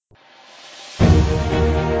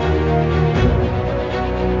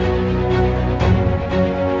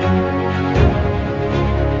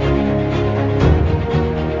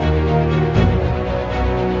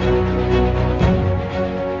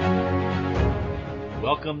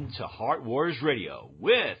Welcome to Heart Wars Radio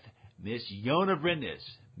with Miss Yona Brindis,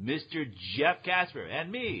 Mr. Jeff Casper,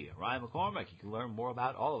 and me, Ryan McCormick. You can learn more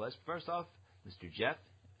about all of us. First off, Mr. Jeff,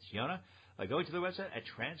 Miss Yona, by going to the website at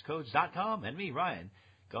transcodes.com, and me, Ryan,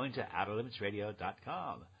 going to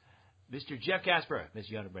outerlimitsradio.com. Mr. Jeff Casper, Miss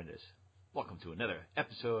Yona Brindis, welcome to another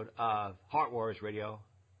episode of Heart Wars Radio.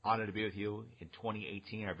 Honored to be with you in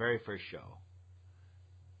 2018, our very first show.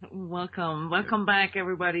 Welcome back,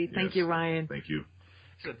 everybody. Thank you, Ryan. Thank you.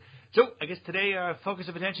 So I guess today our focus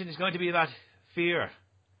of attention is going to be about fear,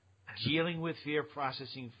 dealing with fear,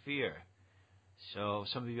 processing fear. So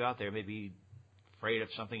some of you out there may be afraid of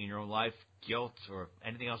something in your own life, guilt, or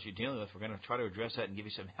anything else you're dealing with. We're going to try to address that and give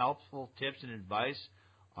you some helpful tips and advice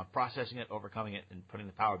on processing it, overcoming it, and putting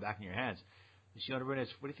the power back in your hands. Ms. Yona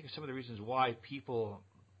Brindis, what do you think are some of the reasons why people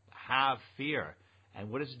have fear?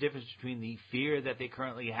 And what is the difference between the fear that they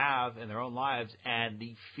currently have in their own lives and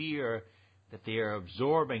the fear that they are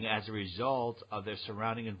absorbing as a result of their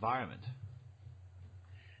surrounding environment?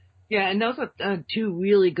 Yeah, and those are two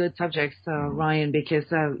really good subjects, Ryan, because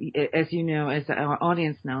as you know, as our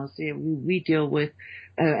audience knows, we deal with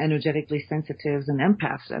energetically sensitives and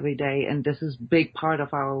empaths every day, and this is a big part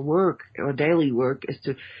of our work, our daily work, is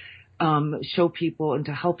to show people and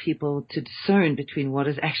to help people to discern between what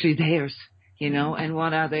is actually theirs, and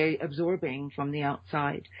what are they absorbing from the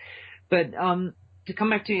outside. But to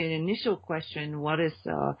come back to your initial question, what is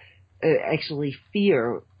actually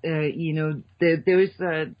fear? There's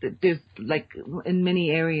like in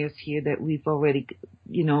many areas here that we've already,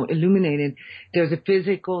 illuminated. There's a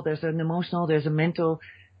physical, there's an emotional, there's a mental,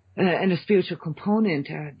 and a spiritual component,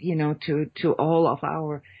 to all of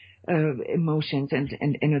our emotions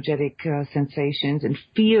and energetic sensations. And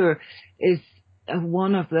fear is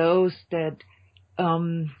one of those that,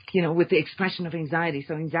 with the expression of anxiety.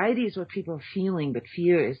 So anxiety is what people are feeling, but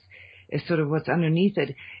fear is sort of what's underneath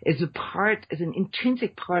it, is an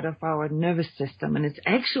intrinsic part of our nervous system. And it's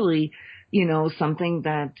actually, something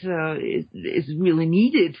that is really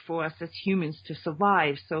needed for us as humans to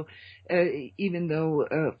survive. So even though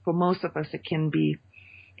for most of us it can be,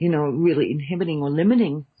 really inhibiting or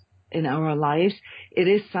limiting in our lives, it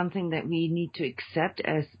is something that we need to accept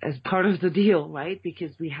as part of the deal, right?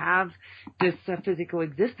 Because we have this physical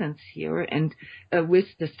existence here, and with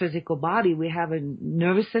this physical body, we have a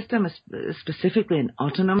nervous system, specifically an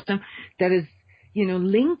autonomic system, that is,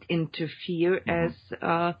 linked into fear as,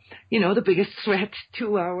 the biggest threat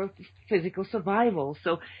to our physical survival.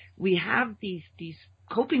 So we have these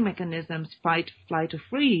coping mechanisms, fight, flight, or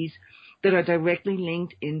freeze, that are directly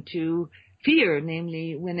linked into fear,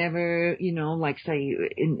 namely whenever, like say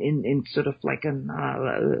in sort of like a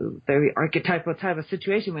very archetypal type of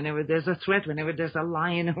situation, whenever there's a threat, whenever there's a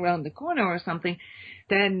lion around the corner or something,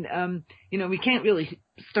 then, we can't really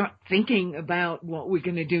start thinking about what we're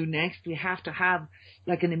going to do next. We have to have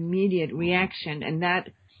like an immediate reaction, and that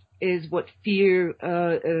is what fear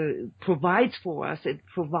provides for us. It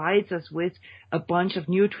provides us with a bunch of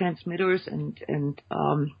neurotransmitters and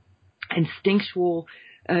instinctual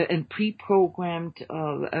and pre-programmed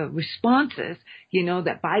responses,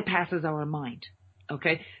 that bypasses our mind.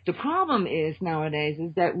 Okay. The problem is nowadays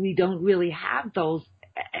is that we don't really have those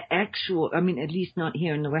actual, at least not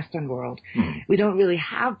here in the Western world. We don't really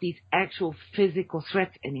have these actual physical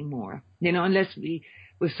threats anymore, unless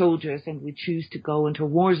we're soldiers and we choose to go into a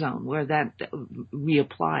war zone where that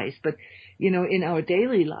reapplies. But, in our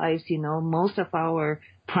daily lives, most of our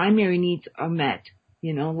primary needs are met,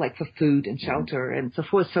 like for food and shelter and so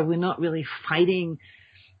forth. So we're not really fighting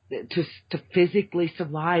to physically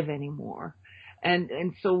survive anymore.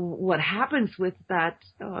 And so what happens with that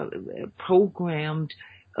programmed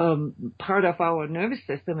part of our nervous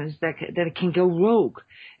system is that it can go rogue.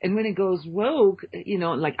 And when it goes rogue,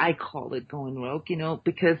 like I call it going rogue,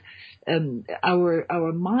 because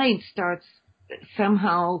our mind starts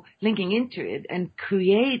somehow linking into it and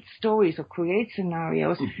create stories or create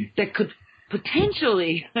scenarios that could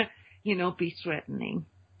potentially, be threatening.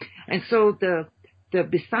 And so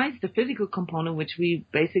besides the physical component, which we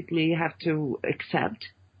basically have to accept,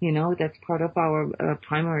 that's part of our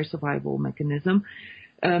primary survival mechanism,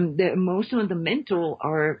 the emotional and the mental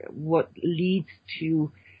are what leads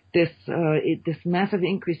to this massive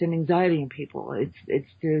increase in anxiety in people. It's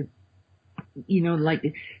the, like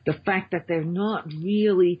the fact that they're not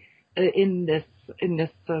really in this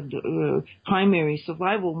primary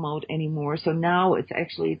survival mode anymore. So now it's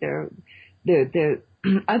actually they're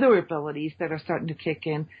other abilities that are starting to kick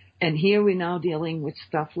in. And here we're now dealing with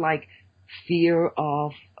stuff like fear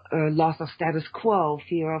of loss of status quo,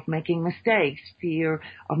 fear of making mistakes, fear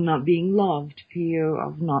of not being loved, fear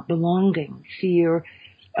of not belonging, fear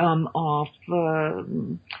of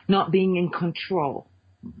not being in control.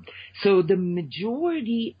 So the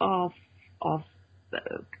majority of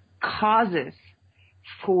causes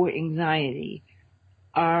for anxiety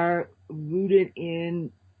are rooted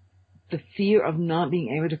in the fear of not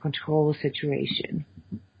being able to control a situation.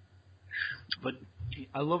 But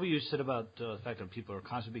I love what you said about the fact that people are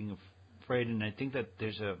constantly being afraid, and I think that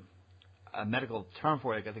there's a medical term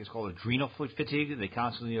for it. I think it's called adrenal fatigue. They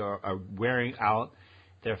constantly are wearing out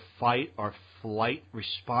their fight or flight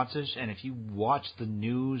responses. And if you watch the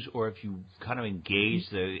news or if you kind of engage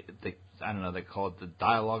the I don't know, they call it the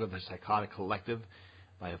dialogue of the psychotic collective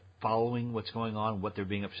by following what's going on, what they're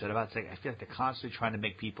being upset about. It's like, I feel like they're constantly trying to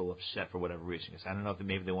make people upset for whatever reason. Because I don't know if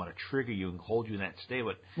maybe they want to trigger you and hold you in that state,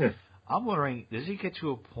 but I'm wondering, does it get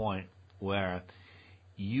to a point where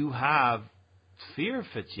you have fear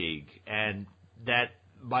fatigue and that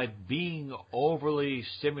by being overly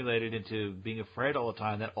stimulated into being afraid all the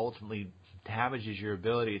time, that ultimately damages your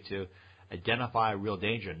ability to identify real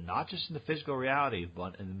danger, not just in the physical reality,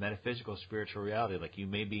 but in the metaphysical, spiritual reality? Like you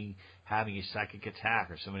may be having a psychic attack,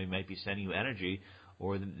 or somebody might be sending you energy,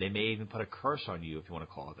 or they may even put a curse on you, if you want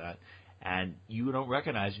to call it that, and you don't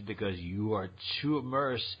recognize it because you are too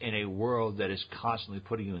immersed in a world that is constantly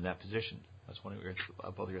putting you in that position. That's one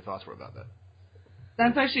of both of your thoughts were about that.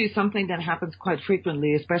 That's actually something that happens quite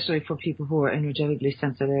frequently, especially for people who are energetically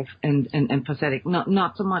sensitive and empathetic.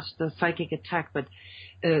 Not so much the psychic attack, but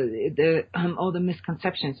all the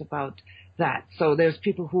misconceptions about that. So there's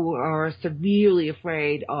people who are severely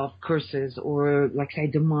afraid of curses or, like, say,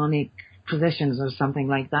 demonic possessions or something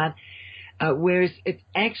like that. Whereas it's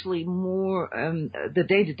actually more the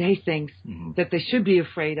day-to-day things that they should be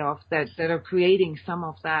afraid of that are creating some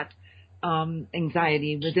of that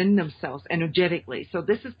anxiety within themselves energetically. So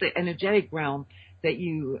this is the energetic realm that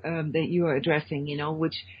you are addressing,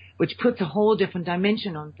 which puts a whole different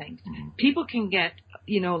dimension on things. People can get,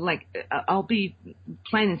 like, I'll be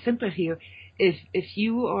plain and simple here. If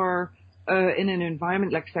you are in an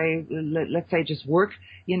environment, like let's say just work,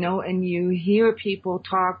 and you hear people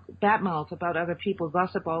talk bad mouth about other people,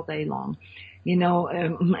 gossip all day long,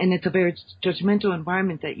 and it's a very judgmental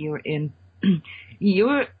environment that you're in,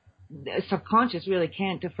 your subconscious really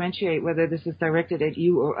can't differentiate whether this is directed at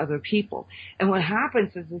you or other people. And what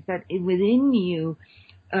happens is that within you,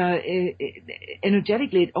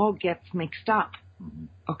 energetically, it all gets mixed up.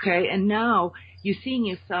 Okay, and now you're seeing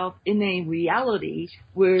yourself in a reality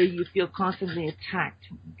where you feel constantly attacked.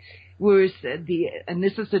 Whereas and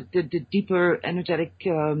this is the deeper energetic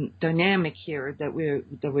dynamic here that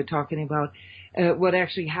we're talking about. What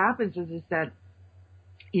actually happens is that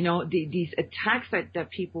these attacks that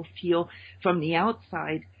people feel from the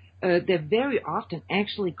outside, they're very often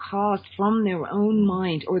actually caused from their own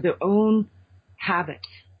mind or their own habits,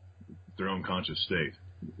 their own conscious state.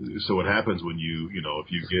 So what happens when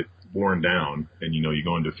if you get worn down and, you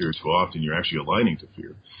go into fear too often, you're actually aligning to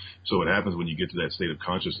fear. So what happens when you get to that state of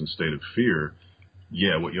consciousness, state of fear,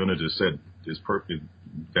 what Yona just said is perfect.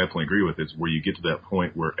 Definitely agree with it. It's where you get to that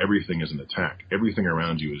point where everything is an attack. Everything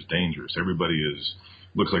around you is dangerous. Everybody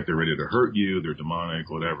looks like they're ready to hurt you. They're demonic,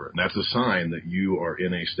 whatever. And that's a sign that you are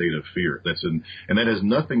in a state of fear. And that has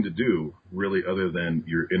nothing to do really other than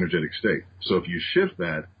your energetic state. So if you shift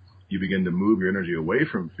that, you begin to move your energy away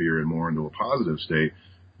from fear and more into a positive state,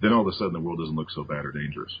 then all of a sudden the world doesn't look so bad or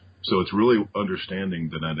dangerous. So it's really understanding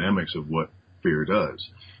the dynamics of what fear does.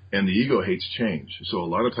 And the ego hates change. So a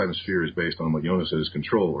lot of times fear is based on what Yona says,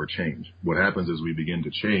 control or change. What happens is we begin to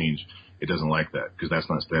change. It doesn't like that because that's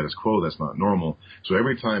not status quo. That's not normal. So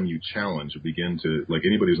every time you challenge or begin to, like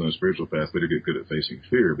anybody who's on a spiritual path, better get good at facing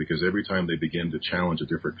fear, because every time they begin to challenge a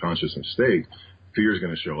different consciousness state, fear is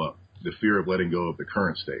going to show up. The fear of letting go of the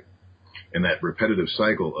current state. And that repetitive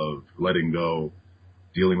cycle of letting go,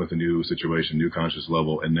 dealing with a new situation, new conscious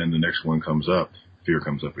level, and then the next one comes up, fear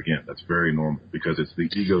comes up again. That's very normal because it's the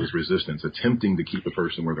ego's resistance attempting to keep a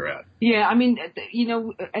person where they're at. Yeah, I mean,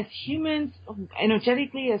 as humans,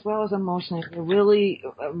 energetically as well as emotionally, we're really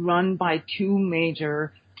run by two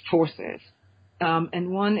major forces.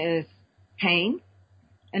 And one is pain,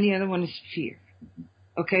 and the other one is fear.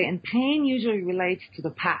 Okay, and pain usually relates to the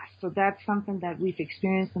past. So that's something that we've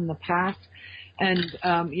experienced in the past and,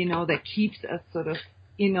 that keeps us sort of,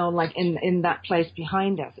 like in that place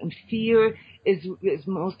behind us. And fear is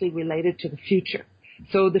mostly related to the future.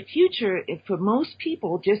 So the future, for most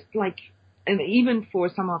people, just like, and even for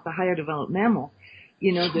some of the higher developed mammals,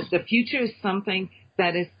 the future is something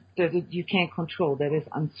that you can't control, that is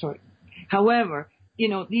uncertain. However,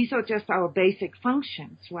 these are just our basic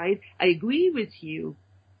functions, right? I agree with you,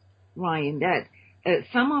 Ryan, that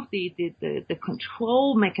some of the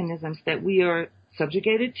control mechanisms that we are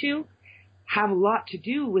subjugated to have a lot to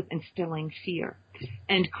do with instilling fear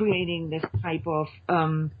and creating this type of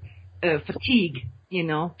fatigue.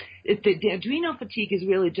 The adrenal fatigue is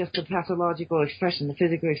really just a pathological expression, the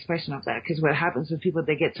physical expression of that. Because what happens with people,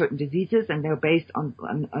 they get certain diseases and they're based on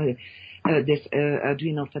this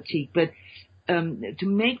adrenal fatigue. But to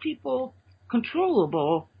make people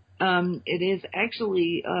controllable, it is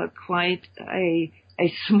actually quite a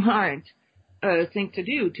smart thing to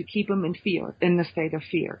do, to keep them in fear, in the state of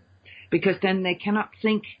fear, because then they cannot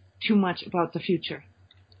think too much about the future,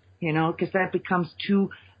 because that becomes too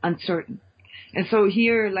uncertain. And so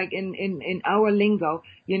here, like in our lingo,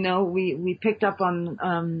 we picked up on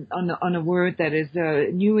a word that is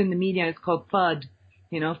new in the media. It's called FUD,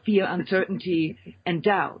 fear, uncertainty, and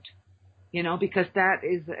doubt. Because that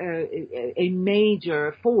is a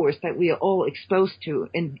major force that we are all exposed to.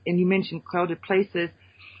 And you mentioned crowded places,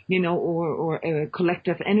 or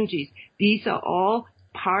collective energies. These are all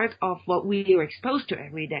part of what we are exposed to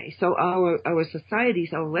every day. So our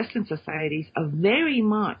societies, our Western societies, are very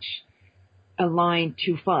much aligned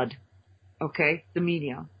to FUD, okay, the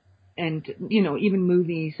media, and even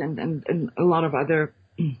movies and a lot of other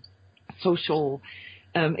social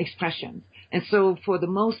expressions. And so for the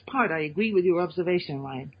most part, I agree with your observation,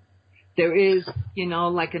 Ryan. There is,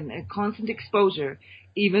 like a constant exposure,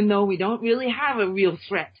 even though we don't really have a real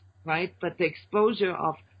threat, right? But the exposure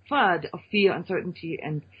of FUD, of fear, uncertainty,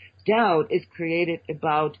 and doubt is created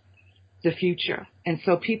about the future. And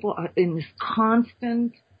so people are in this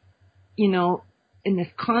constant,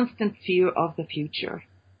 fear of the future.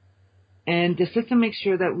 And the system makes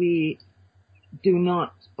sure that we do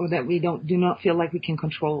not feel like we can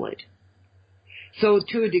control it. So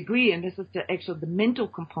to a degree, and this is the mental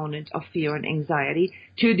component of fear and anxiety,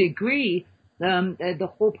 to a degree, the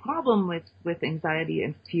whole problem with anxiety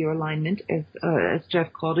and fear alignment, as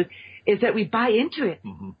Jeff called it, is that we buy into it.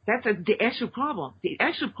 Mm-hmm. That's the actual problem. The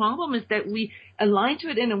actual problem is that we align to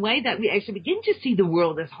it in a way that we actually begin to see the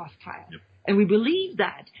world as hostile. Yep. And we believe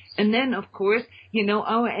that. And then, of course,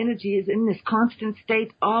 our energy is in this constant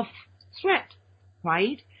state of threat,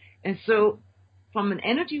 right? And so from an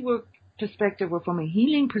energy work perspective, or from a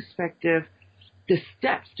healing perspective, the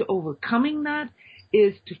steps to overcoming that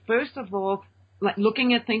is to, first of all, like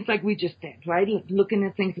looking at things like we just did, right? Looking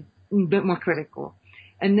at things a bit more critical.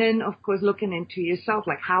 And then, of course, looking into yourself,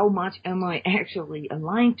 like how much am I actually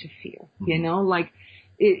aligned to fear?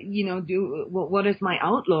 What is my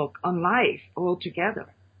outlook on life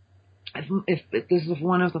altogether? If this is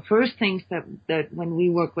one of the first things that when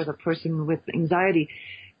we work with a person with anxiety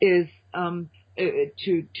is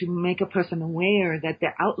to make a person aware that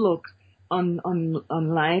their outlook on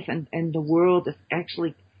life and the world is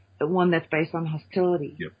actually one that's based on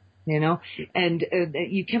hostility. Yep. And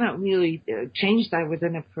you cannot really change that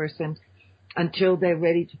within a person until they're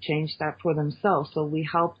ready to change that for themselves. So we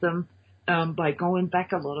help them by going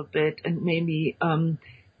back a little bit and maybe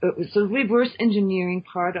so reverse engineering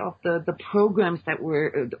part of the programs that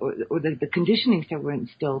were or the conditionings that were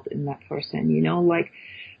instilled in that person.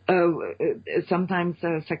 Sometimes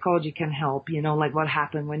psychology can help, like what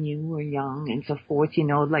happened when you were young and so forth,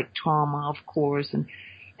 like trauma, of course, and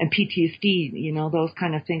PTSD, those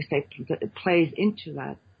kind of things that plays into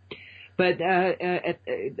that. But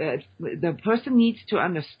the person needs to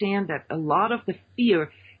understand that a lot of the fear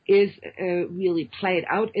is really played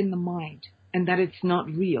out in the mind and that it's not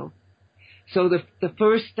real. So the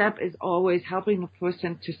first step is always helping the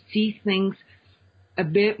person to see things a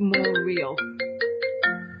bit more real.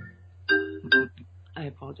 I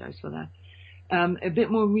apologize for that. A bit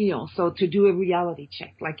more real. So to do a reality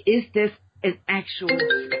check, like, is this an actual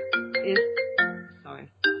threat?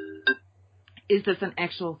 Is this an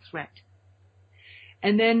actual threat?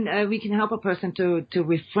 And then we can help a person to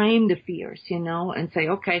reframe the fears, and say,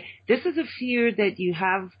 okay, this is a fear that you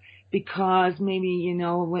have because maybe, in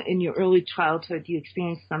your early childhood you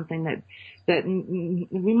experienced something that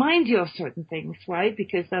reminds you of certain things, right?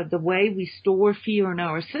 Because the way we store fear in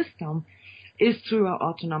our system is through our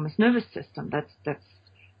autonomous nervous system. That's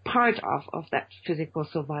part of that physical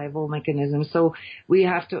survival mechanism. So we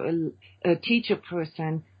have to teach a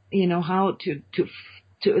person, how to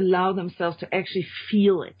allow themselves to actually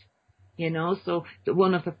feel it, So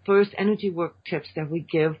one of the first energy work tips that we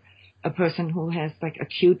give a person who has like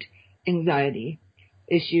acute anxiety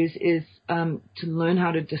issues is to learn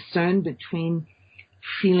how to discern between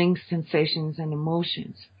feelings, sensations, and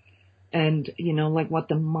emotions, and like what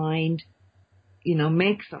the mind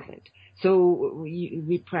makes of it. So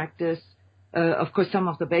we practice, of course, some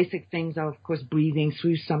of the basic things are, of course, breathing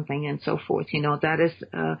through something and so forth. That is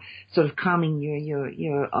sort of calming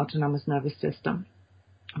your autonomous nervous system.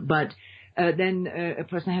 But then a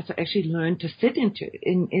person has to actually learn to sit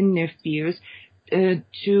in their fears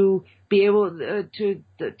to be able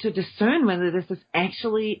to discern whether this is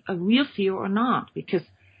actually a real fear or not. Because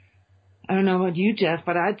I don't know about you, Jeff,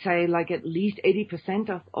 but I'd say like at least 80%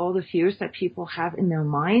 of all the fears that people have in their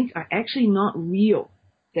minds are actually not real.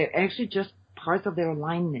 They're actually just parts of their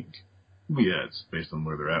alignment. Yeah, it's based on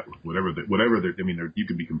where they're at. Whatever they're, you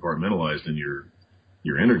can be compartmentalized in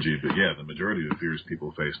your energy, but yeah, the majority of the fears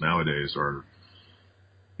people face nowadays are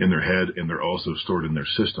in their head, and they're also stored in their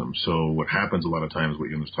system. So what happens a lot of times, what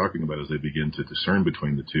Yun was talking about, is they begin to discern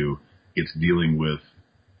between the two. It's dealing with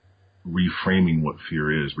reframing what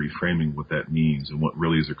fear is, reframing what that means and what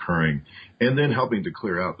really is occurring, and then helping to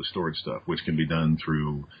clear out the stored stuff, which can be done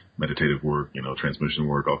through meditative work, transmission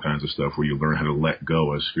work, all kinds of stuff where you learn how to let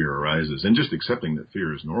go as fear arises, and just accepting that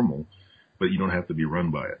fear is normal, but you don't have to be run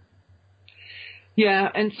by it. Yeah,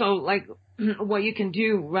 and so like what you can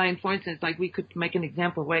do, Ryan, for instance, like we could make an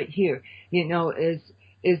example right here, is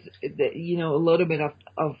a little bit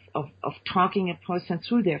of talking a person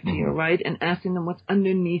through their fear, mm-hmm. right, and asking them what's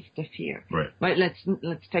underneath the fear, right.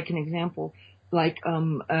 Let's take an example, like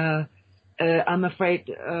I'm afraid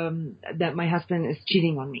that my husband is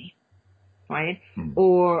cheating on me, right, mm-hmm.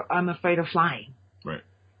 or I'm afraid of flying, right,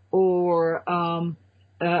 or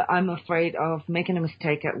I'm afraid of making a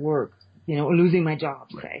mistake at work, or losing my job,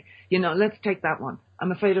 right. say. Let's take that one.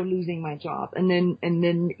 I'm afraid of losing my job. And then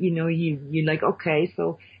you're like, okay,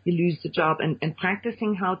 so you lose the job. And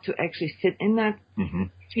practicing how to actually sit in that mm-hmm.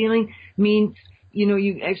 feeling means,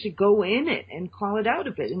 you actually go in it and call it out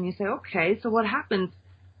a bit. And you say, okay, so what happens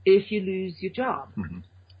if you lose your job? Mm-hmm.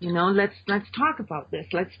 Let's talk about this.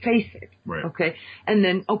 Let's face it. Right. Okay. And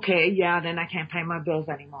then, okay, yeah, then I can't pay my bills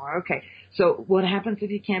anymore. Okay. So what happens if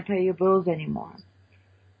you can't pay your bills anymore?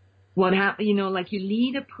 What happens, like you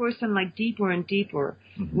lead a person like deeper and deeper,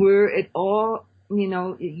 mm-hmm. where it all,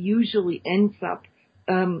 it usually ends up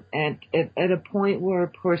at a point where a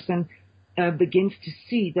person begins to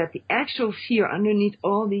see that the actual fear underneath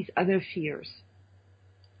all these other fears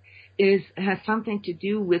has something to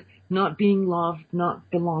do with not being loved, not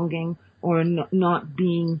belonging, or not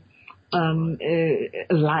being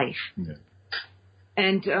alive. Yeah.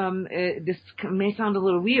 And this may sound a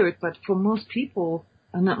little weird, but for most people,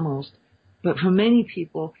 not most, but for many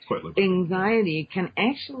people, anxiety can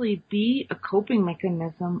actually be a coping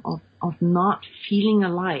mechanism of not feeling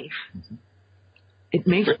alive. Mm-hmm. It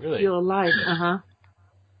makes you feel alive. Uh-huh.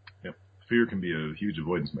 Yep. Fear can be a huge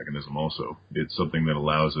avoidance mechanism also. It's something that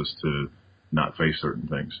allows us to not face certain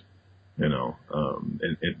things,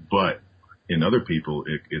 but in other people,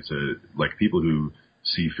 it's like people who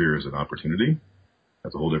see fear as an opportunity.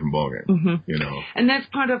 That's a whole different ballgame, mm-hmm. And that's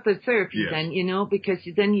part of the therapy, yes. then, because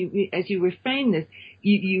then as you reframe this,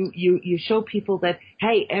 you show people that,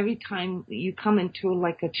 hey, every time you come into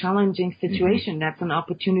like a challenging situation, mm-hmm. that's an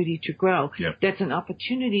opportunity to grow. Yep. That's an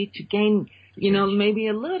opportunity to gain, maybe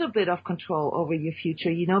a little bit of control over your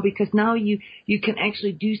future, because now you can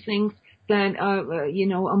actually do things that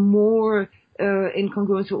are more in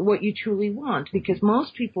congruence with what you truly want, because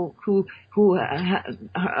most people who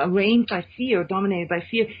are reigned by fear, dominated by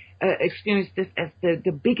fear, experience this as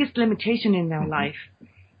the biggest limitation in their life.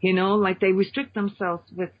 Like they restrict themselves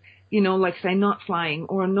with, like say not flying,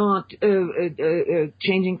 or not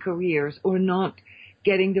changing careers, or not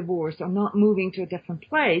getting divorced, or not moving to a different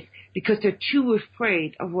place because they're too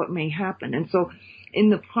afraid of what may happen. And so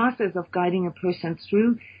in the process of guiding a person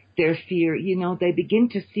through their fear, they begin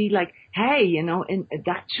to see like, hey, and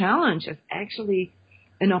that challenge is actually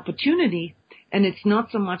an opportunity, and it's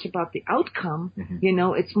not so much about the outcome, mm-hmm.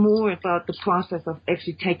 It's more about the process of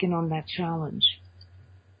actually taking on that challenge.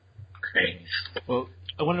 Okay. Well,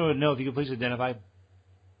 I want to know if you could please identify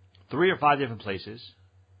 3 or 5 different places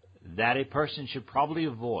that a person should probably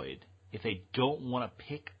avoid if they don't want to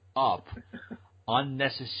pick up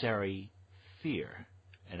unnecessary fear.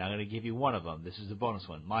 And I'm going to give you one of them. This is the bonus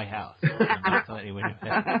one. My house. Don't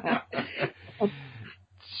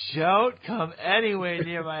come anywhere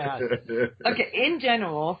near my house. Okay, in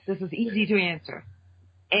general, this is easy to answer.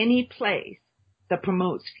 Any place that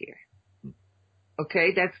promotes fear.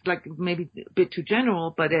 Okay, that's like maybe a bit too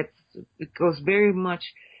general, but it goes very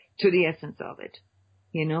much to the essence of it.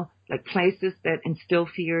 Like places that instill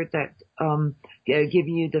fear, that give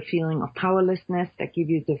you the feeling of powerlessness, that give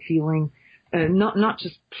you the feeling, not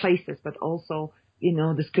just places, but also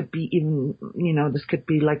This could be even, this could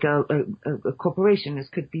be like a corporation. This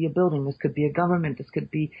could be a building. This could be a government. This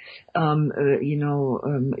could be, a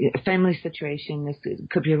family situation. This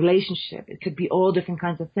could be a relationship. It could be all different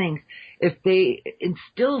kinds of things. If they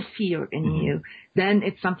instill fear in you, then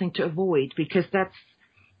it's something to avoid, because that's,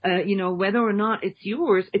 whether or not it's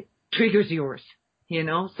yours, it triggers yours,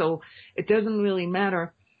 so it doesn't really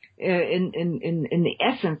matter in the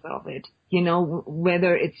essence of it,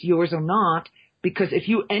 whether it's yours or not. Because if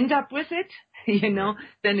you end up with it,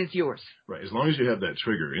 then it's yours. Right. As long as you have that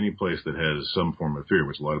trigger, any place that has some form of fear,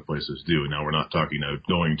 which a lot of places do. Now, we're not talking about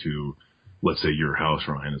going to, let's say, your house,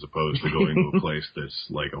 Ryan, as opposed to going to a place that's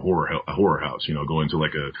like a horror house. Going to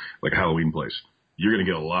like a Halloween place. You're going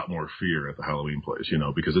to get a lot more fear at the Halloween place,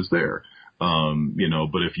 because it's there.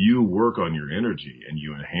 But if you work on your energy and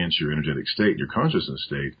you enhance your energetic state, your consciousness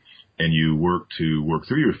state, and you work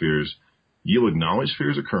through your fears, you'll acknowledge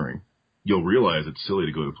fears occurring. You'll realize it's silly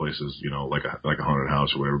to go to places, like a haunted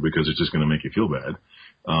house or whatever, because it's just going to make you feel bad.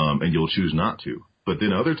 And you'll choose not to. But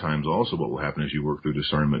then other times also what will happen is you work through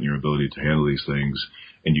discernment and your ability to handle these things,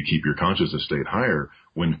 and you keep your consciousness state higher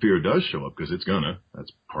when fear does show up, because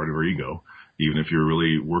that's part of our ego. Even if you're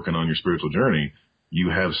really working on your spiritual journey,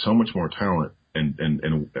 you have so much more talent and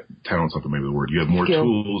talent's not maybe the word. You have more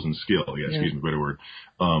tools and skill. Yeah, excuse me, better word.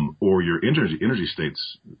 Or your energy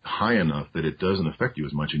state's high enough that it doesn't affect you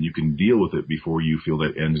as much, and you can deal with it before you feel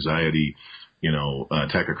that anxiety,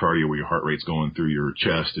 tachycardia, where your heart rate's going through your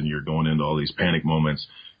chest and you're going into all these panic moments.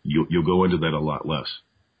 You'll go into that a lot less,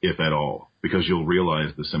 if at all, because you'll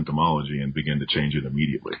realize the symptomology and begin to change it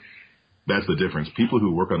immediately. That's the difference. People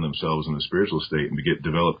who work on themselves in the spiritual state and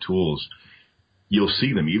develop tools, you'll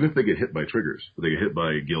see them, even if they get hit by triggers, they get hit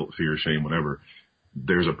by guilt, fear, shame, whatever.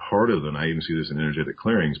 There's a part of them, I even see this in energetic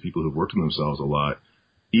clearings, people who've worked on themselves a lot,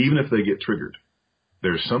 even if they get triggered,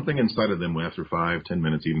 there's something inside of them after 5, 10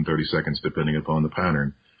 minutes, even 30 seconds, depending upon the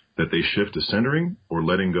pattern, that they shift to centering or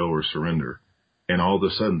letting go or surrender. And all of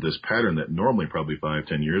a sudden, this pattern that normally probably 5,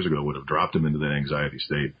 10 years ago would have dropped them into that anxiety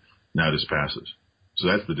state, now just passes. So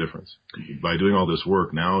that's the difference. By doing all this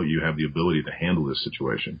work, now you have the ability to handle this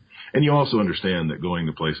situation. And you also understand that going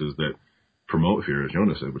to places that promote fear, as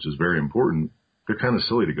Jonas said, which is very important, they're kind of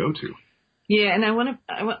silly to go to. Yeah, and I want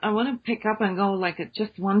to pick up and go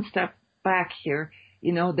just one step back here.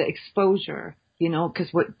 The exposure.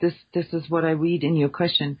 Because this is what I read in your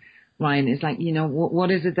question, Ryan. Is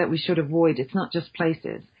what is it that we should avoid? It's not just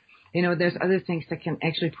places. There's other things that can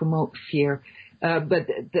actually promote fear. But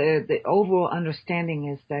the overall understanding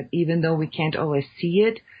is that even though we can't always see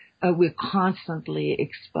it, we're constantly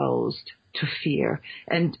exposed to fear,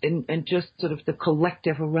 and just sort of the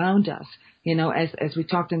collective around us. As we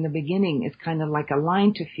talked in the beginning, it's kind of like a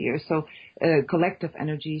line to fear. So collective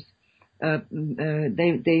energies,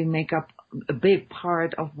 they make up a big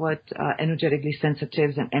part of what energetically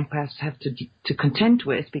sensitives and empaths have to contend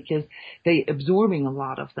with, because they're absorbing a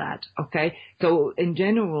lot of that. Okay, so in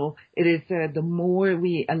general, it is the more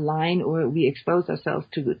we align or we expose ourselves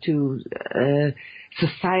to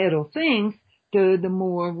societal things, the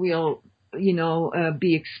more we'll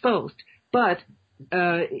be exposed. But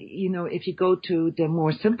if you go to the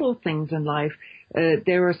more simple things in life,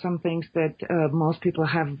 there are some things that most people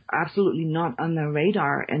have absolutely not on their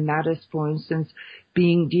radar, and that is, for instance,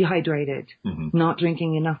 being dehydrated, not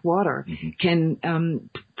drinking enough water, can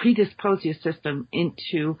predispose your system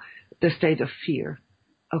into the state of fear.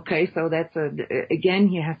 Okay, so that's again,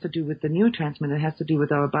 here has to do with the neurotransmitter, it has to do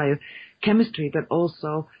with our biochemistry, but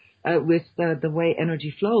also with the way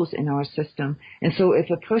energy flows in our system. And so if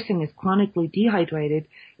a person is chronically dehydrated,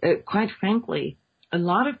 quite frankly, a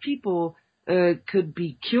lot of people could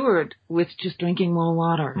be cured with just drinking more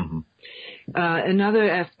water. Another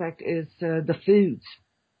aspect is the foods.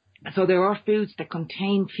 So there are foods that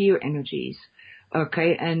contain fear energies,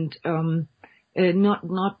 okay, and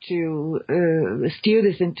not to steer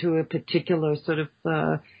this into a particular sort of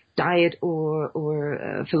diet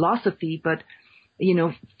or philosophy, but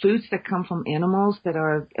foods that come from animals that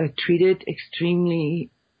are treated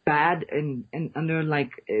extremely bad and under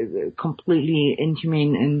completely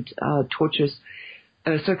inhumane and torturous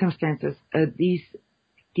circumstances.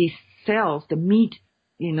 These cells, the meat,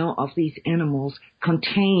 of these animals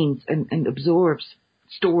contains and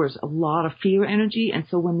stores a lot of fear energy. And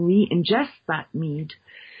so when we ingest that meat,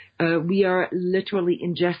 we are literally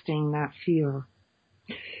ingesting that fear.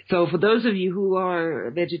 So for those of you who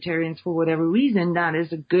are vegetarians for whatever reason, that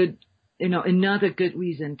is a good, another good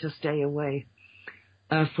reason to stay away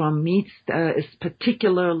from meats,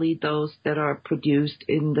 particularly those that are produced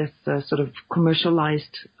in this sort of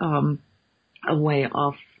commercialized way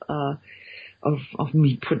of of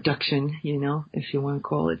meat production, if you want to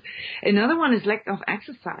call it. Another one is lack of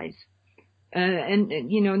exercise. And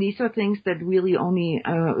these are things that really only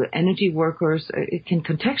energy workers can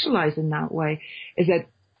contextualize in that way, is that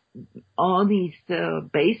all these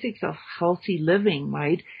basics of healthy living,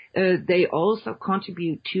 right, they also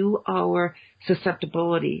contribute to our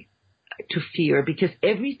susceptibility to fear, because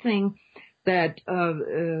everything that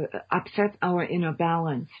upsets our inner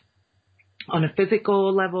balance on a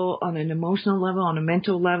physical level, on an emotional level, on a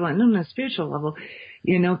mental level, and on a spiritual level,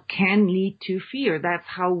 can lead to fear. That's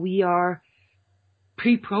how we are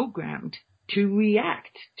pre-programmed to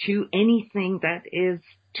react to anything that is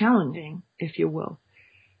challenging, if you will.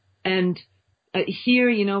 And here,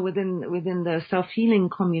 within the self-healing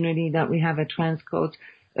community that we have at Transcode,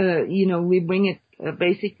 we bring it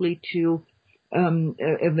basically to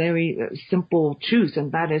a very simple truth,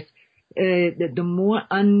 and that is that the more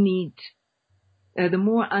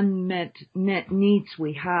unmet needs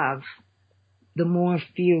we have, the more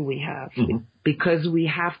fear we have, because we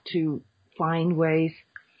have to find ways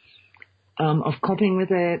of coping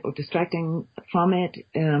with it or distracting from it.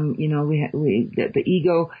 The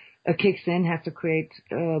ego kicks in, has to create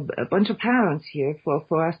a bunch of patterns here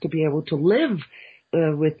for us to be able to live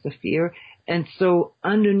with the fear. And so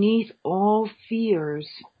underneath all fears,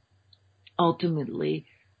 ultimately,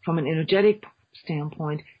 from an energetic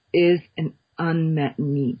standpoint, is an unmet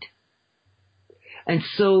need. And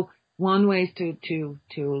so one way is to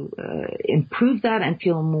improve that and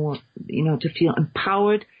feel more, to feel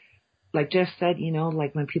empowered, like Jeff said,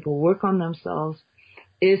 like when people work on themselves,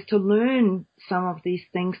 is to learn some of these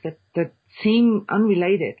things that seem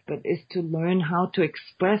unrelated, but is to learn how to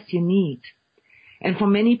express your needs. And for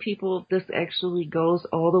many people, this actually goes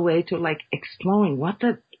all the way to like exploring what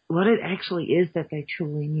it actually is that they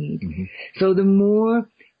truly need. Mm-hmm. So the more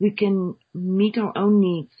we can meet our own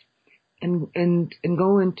needs and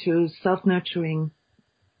go into self-nurturing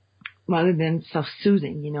rather than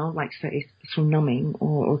self-soothing, like say through numbing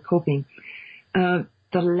or coping, the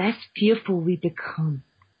less fearful we become.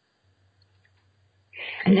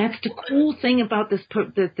 And that's the cool thing about this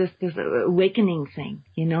awakening thing,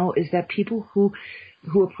 is that people who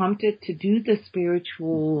are prompted to do the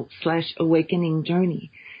spiritual / awakening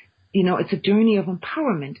journey, it's a journey of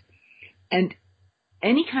empowerment. And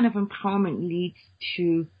any kind of empowerment leads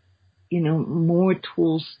to, more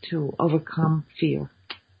tools to overcome fear.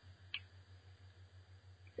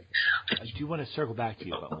 I do want to circle back to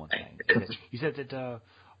you about one thing. You said that,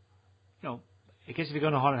 I guess if you go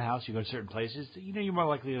to a haunted house, you go to certain places, you're more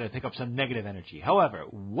likely to pick up some negative energy. However,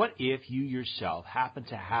 what if you yourself happen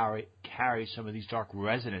to carry some of these dark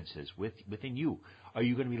resonances within you? Are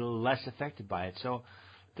you going to be less affected by it? So,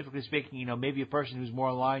 typically speaking, maybe a person who's more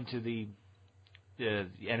aligned to the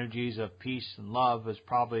energies of peace and love is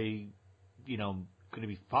probably, going to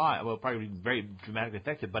be fine. Well, probably be very dramatically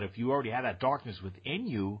affected. But if you already have that darkness within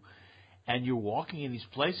you, and you're walking in these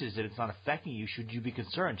places that it's not affecting you, should you be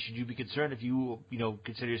concerned? Should you be concerned if you,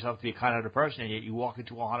 consider yourself to be a kind-hearted person and yet you walk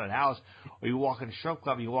into a haunted house or you walk in a strip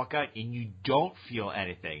club and you walk out and you don't feel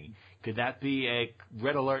anything? Could that be a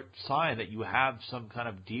red alert sign that you have some kind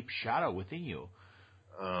of deep shadow within you?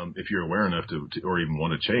 If you're aware enough to or even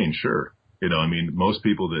want to change, sure. Most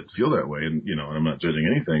people that feel that way, and, I'm not judging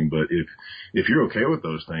anything, but if you're okay with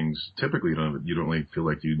those things, typically you don't really feel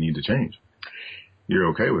like you need to change. You're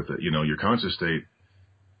okay with it. Your conscious state,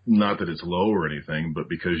 not that it's low or anything, but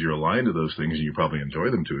because you're aligned to those things and you probably enjoy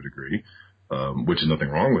them to a degree, which is nothing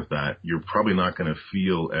wrong with that, you're probably not going to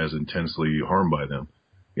feel as intensely harmed by them.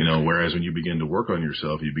 Whereas when you begin to work on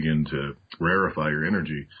yourself, you begin to rarefy your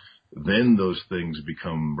energy, then those things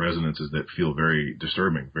become resonances that feel very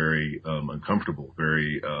disturbing, very uncomfortable,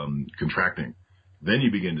 very contracting. Then you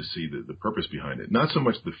begin to see the purpose behind it. Not so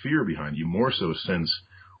much the fear behind you, more so sense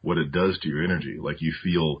what it does to your energy. Like you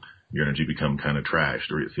feel your energy become kind of trashed,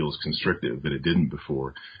 or it feels constrictive that it didn't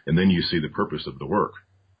before. And then you see the purpose of the work.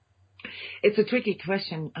 It's a tricky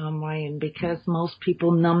question, Ryan, because most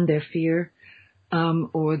people numb their fear,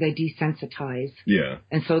 or they desensitize. Yeah.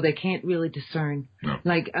 And so they can't really discern. No.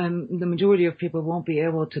 Like, the majority of people won't be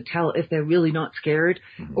able to tell if they're really not scared,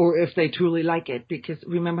 mm-hmm. or if they truly like it. Because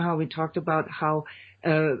remember how we talked about how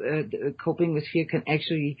coping with fear can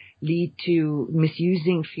actually lead to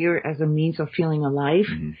misusing fear as a means of feeling alive.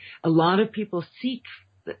 Mm-hmm. A lot of people seek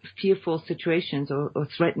fearful situations or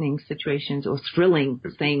threatening situations or thrilling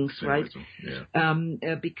things, right? Yeah.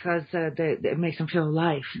 Because it makes them feel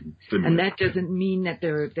alive. Stimulating. And that doesn't mean that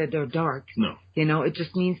they're dark. No. It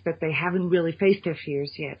just means that they haven't really faced their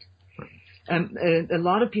fears yet. A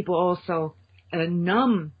lot of people also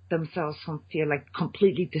numb themselves from fear, like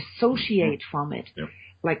completely dissociate from it. Yep.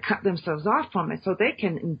 like cut themselves off from it so they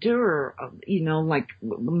can endure, like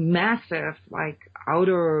massive, like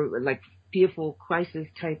outer, like fearful crisis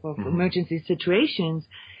type of emergency situations.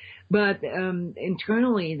 But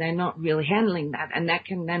internally, they're not really handling that, and that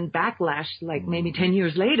can then backlash, like maybe 10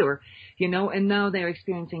 years later, and now they're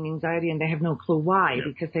experiencing anxiety and they have no clue why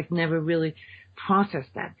because they've never really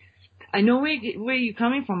processed that. I know where you're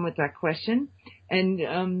coming from with that question, and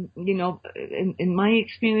in my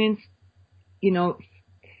experience,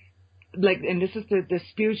 and this is the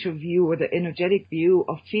spiritual view or the energetic view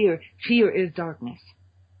of fear. Fear is darkness,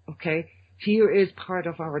 okay? Fear is part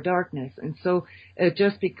of our darkness. And so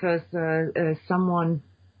just because someone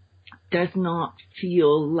does not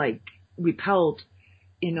feel like repelled,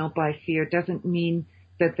 by fear doesn't mean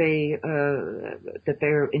that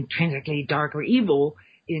they're intrinsically dark or evil.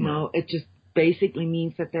 It just basically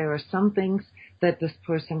means that there are some things that this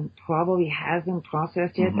person probably hasn't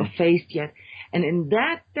processed yet or faced yet. And in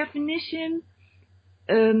that definition,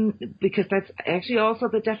 because that's actually also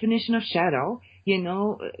the definition of shadow,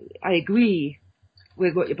 I agree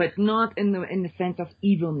with what, but not in the sense of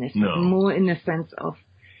evilness, but more in the sense of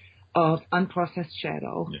unprocessed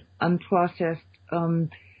shadow, unprocessed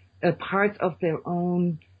parts of their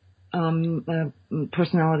own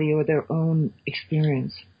personality or their own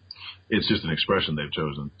experience. It's just an expression they've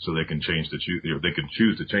chosen, so they can they can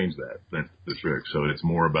choose to change that. That's the trick. So it's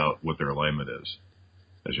more about what their alignment is,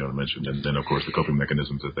 as Yona mentioned, and then of course the coping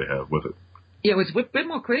mechanisms that they have with it. Yeah, what's a bit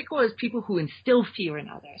more critical is people who instill fear in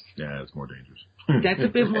others. Yeah, it's more dangerous. That's a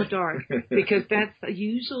bit more dark, because that's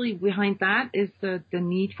usually behind that is the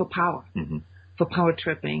need for power, for power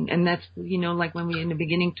tripping. And that's, like when we in the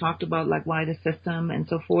beginning talked about like why the system and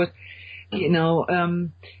so forth,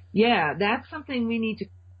 that's something we need to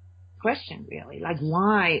question really. Like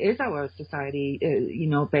why is our society,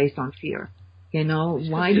 based on fear?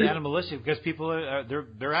 Why is it animalistic? Because people are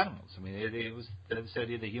they're animals. I mean, it was this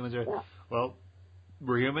idea that humans are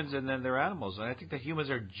we're humans and then they're animals. And I think that humans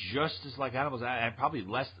are just as like animals and probably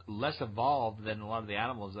less evolved than a lot of the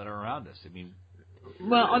animals that are around us. I mean,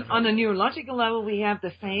 well, on a neurological level, we have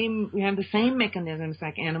the same mechanisms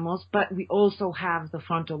like animals, but we also have the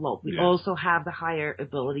frontal lobe. We also have the higher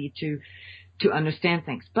ability to understand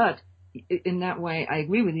things. But in that way, I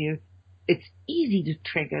agree with you. It's easy to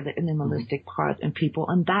trigger the animalistic part in people,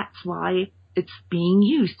 and that's why it's being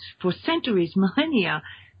used for centuries, millennia,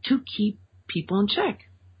 to keep people in check.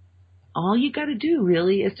 All you got to do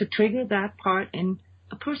really is to trigger that part in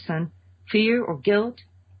a person, fear or guilt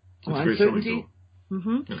or uncertainty.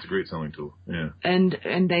 That's a great selling tool. Yeah,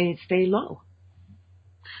 and they stay low.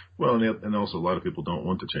 Well, and also a lot of people don't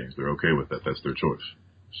want to change. They're okay with that. That's their choice.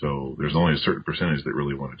 So there's only a certain percentage that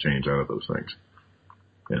really want to change out of those things.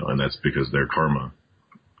 And that's because their karma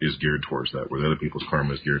is geared towards that, where the other people's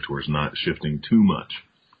karma is geared towards not shifting too much.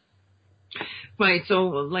 Right. So,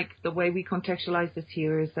 like the way we contextualize this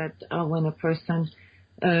here is that when a person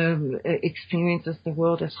experiences the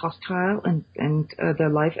world as hostile and their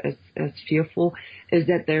life as fearful, is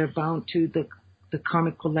that they're bound to the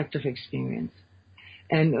karmic collective experience.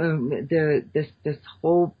 And this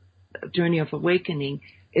whole journey of awakening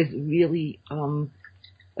is really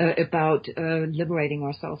about liberating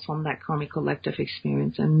ourselves from that karmic collective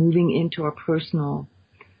experience and moving into our personal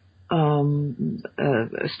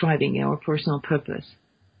striving, our personal purpose.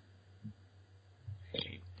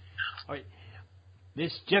 All right.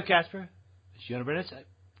 This Jeff Casper, this Yona Brenes.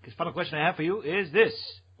 The final question I have for you is this.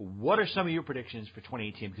 What are some of your predictions for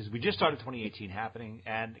 2018? Because we just started 2018 happening,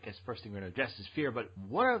 and I guess the first thing we're going to address is fear, but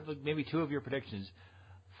what are maybe two of your predictions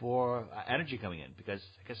for energy coming in? Because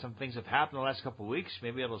I guess some things have happened in the last couple of weeks.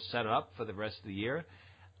 Maybe it'll set it up for the rest of the year.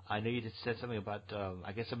 I know you just said something about,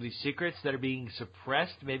 I guess, some of these secrets that are being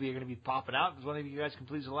suppressed maybe are going to be popping out. Does one of you guys can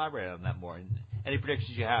please elaborate on that more? And any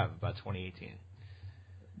predictions you have about 2018?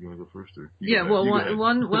 You want to go first? Or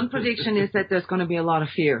one prediction is that there's going to be a lot of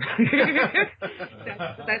fear.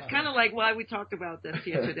 That's kind of like why we talked about this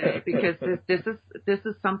here today, because this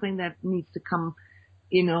is something that needs to come,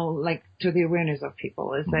 like to the awareness of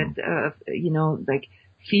people. Is that like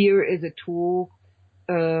fear is a tool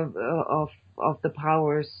of the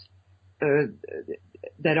powers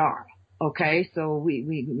that are. Okay, so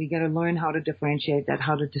we got to learn how to differentiate that,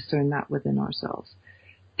 how to discern that within ourselves.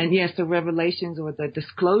 And yes, the revelations or the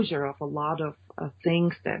disclosure of a lot of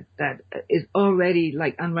things that is already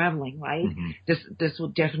like unraveling, right? This will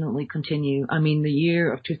definitely continue. I mean, the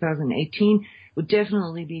year of 2018 would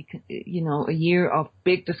definitely be, a year of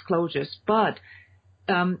big disclosures, but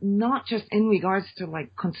not just in regards to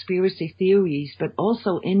like conspiracy theories, but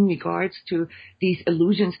also in regards to these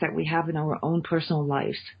illusions that we have in our own personal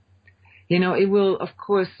lives. It will, of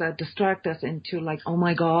course, distract us into like, oh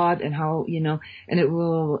my God, and how, and it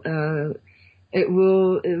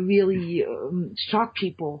will really shock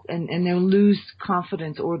people, and they'll lose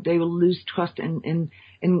confidence, or they will lose trust in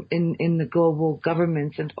the global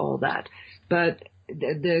governments and all that. But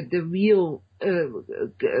the real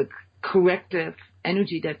corrective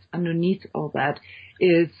energy that's underneath all that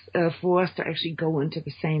is for us to actually go into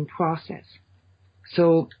the same process.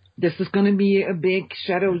 So this is going to be a big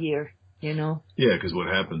shadow year. Yeah, because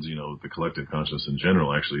what happens, the collective consciousness in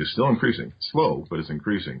general actually is still increasing. Slow, but it's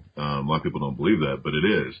increasing. A lot of people don't believe that, but it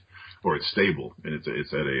is, or it's stable, and it's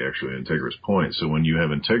at actually an integrous point. So when you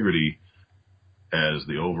have integrity as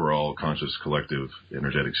the overall conscious collective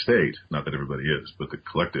energetic state, not that everybody is, but the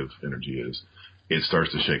collective energy is, it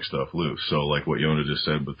starts to shake stuff loose. So like what Yona just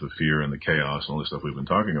said with the fear and the chaos and all the stuff we've been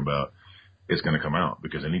talking about, it's going to come out,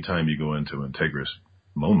 because anytime you go into integrous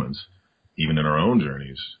moments, even in our own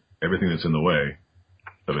journeys, everything that's in the way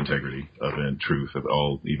of integrity, of truth, of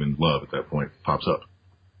all, even love at that point pops up.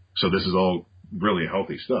 So this is all really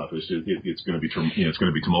healthy stuff. It's going to be, it's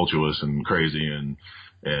going to be tumultuous and crazy and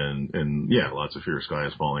lots of fear, sky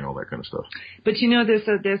is falling, all that kind of stuff. But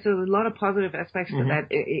there's a lot of positive aspects to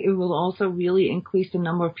that. It will also really increase the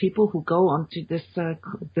number of people who go onto this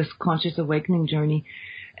conscious awakening journey.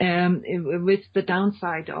 With the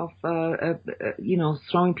downside of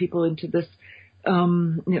throwing people into this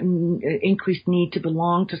increased need to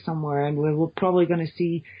belong to somewhere, and we're probably going to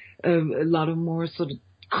see a lot of more sort of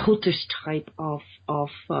cultish type of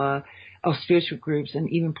spiritual groups and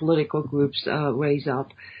even political groups raise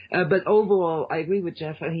up. But overall, I agree with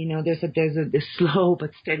Jeff. There's a slow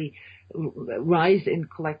but steady rise in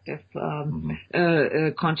collective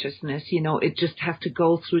consciousness. It just has to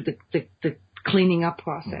go through the cleaning up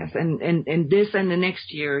process, and this and the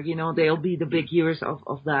next year, they'll be the big years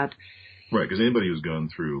of that. Right, because anybody who's gone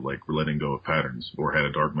through like letting go of patterns or had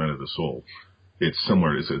a dark night of the soul, it's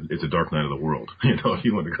a dark night of the world. If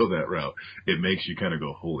you want to go that route, it makes you kind of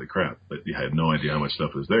go, holy crap! But you had no idea how much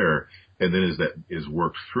stuff is there. And then as that is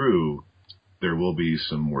worked through, there will be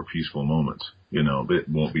some more peaceful moments. But it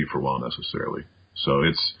won't be for a while necessarily. So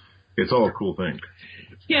it's all a cool thing.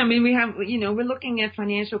 Yeah, we have, we're looking at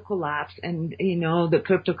financial collapse and, the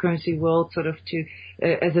cryptocurrency world sort of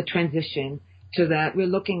as a transition to that. We're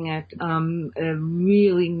looking at a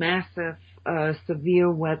really massive, severe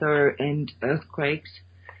weather and earthquakes,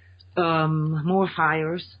 more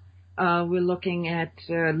fires. We're looking at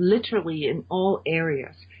literally in all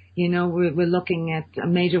areas. We're looking at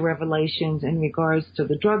major revelations in regards to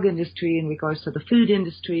the drug industry, in regards to the food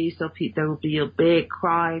industry. So there will be a big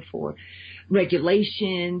cry for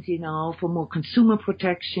regulations, for more consumer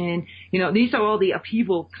protection. These are all the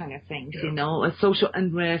upheaval kind of things, a social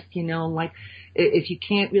unrest, like if you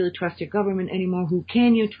can't really trust your government anymore, who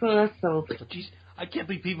can you trust? So, geez, I can't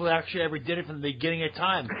believe people actually ever did it from the beginning of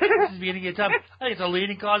time. This is the beginning of time. I think it's the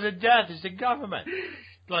leading cause of death is the government.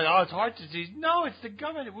 Like, it's heart disease. No, it's the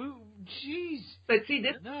government. Jeez. But see,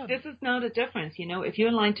 this is not a difference. If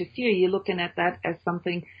you're aligned to fear, you're looking at that as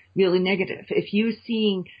something really negative. If you're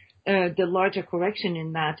seeing the larger correction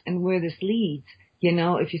in that and where this leads,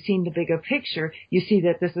 if you're seeing the bigger picture, you see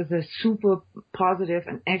that this is a super positive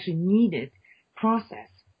and actually needed process.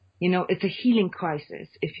 It's a healing crisis,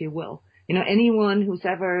 if you will. Anyone who's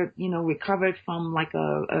ever, recovered from like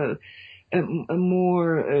a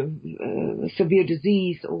more severe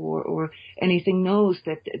disease or anything knows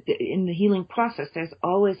that in the healing process, there's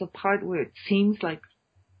always a part where it seems like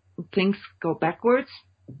things go backwards,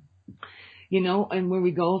 and where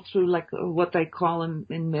we go through like what they call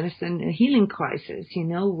in medicine a healing crisis,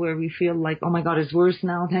 where we feel like, oh my God, it's worse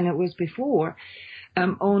now than it was before,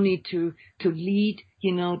 only to lead,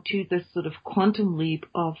 to this sort of quantum leap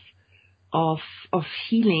of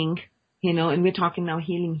healing. And we're talking now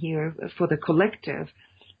healing here for the collective,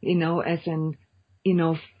 as in,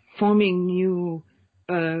 forming new,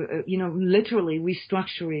 literally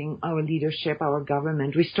restructuring our leadership, our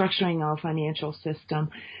government, restructuring our financial system,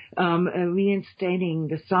 reinstating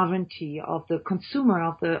the sovereignty of the consumer,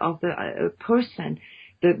 of the person,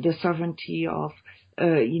 the sovereignty of,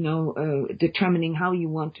 determining how you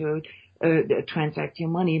want to transact your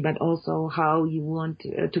money, but also how you want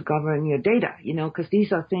to govern your data, because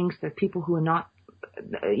these are things that people who are not,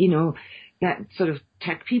 that sort of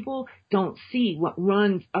tech people don't see. What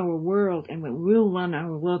runs our world and what will run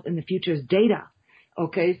our world in the future is data.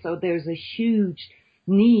 Okay, so there's a huge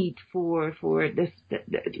need for this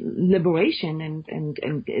liberation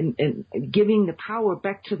and giving the power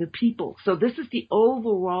back to the people. So this is the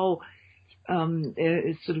overall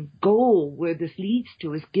sort of goal where this leads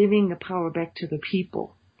to, is giving the power back to the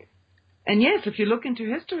people. And yes, if you look into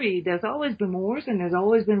history, there's always been wars and there's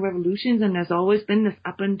always been revolutions and there's always been this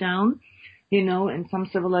up and down, and some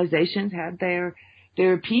civilizations had their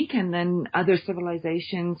peak and then other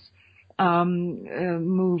civilizations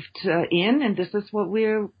moved in, and this is what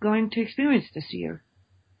we're going to experience this year,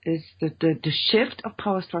 is the shift of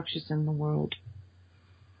power structures in the world.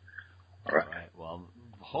 All right. Well,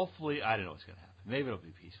 hopefully, I don't know what's going to happen. Maybe it'll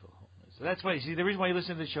be peaceful. So that's why, you see, the reason why you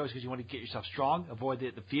listen to the show is because you want to get yourself strong, avoid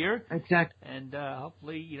the fear. Exactly. And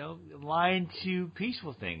hopefully, align to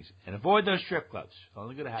peaceful things. And avoid those strip clubs. It's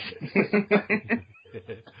only going to happen.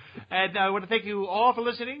 And I want to thank you all for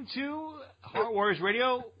listening to Heart Warriors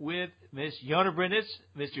Radio with Miss Yona Brindis,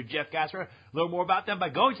 Mr. Jeff Gasper. Learn more about them by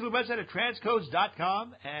going to the website at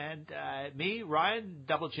transcodes.com. And me, Ryan,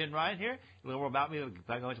 Double Chin Ryan here. Learn more about me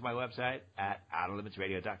by going to my website at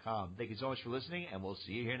outerlimitsradio.com. Thank you so much for listening, and we'll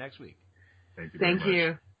see you here next week. Thank you. Thank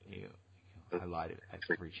you. I lied. I have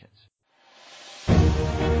 3 chins.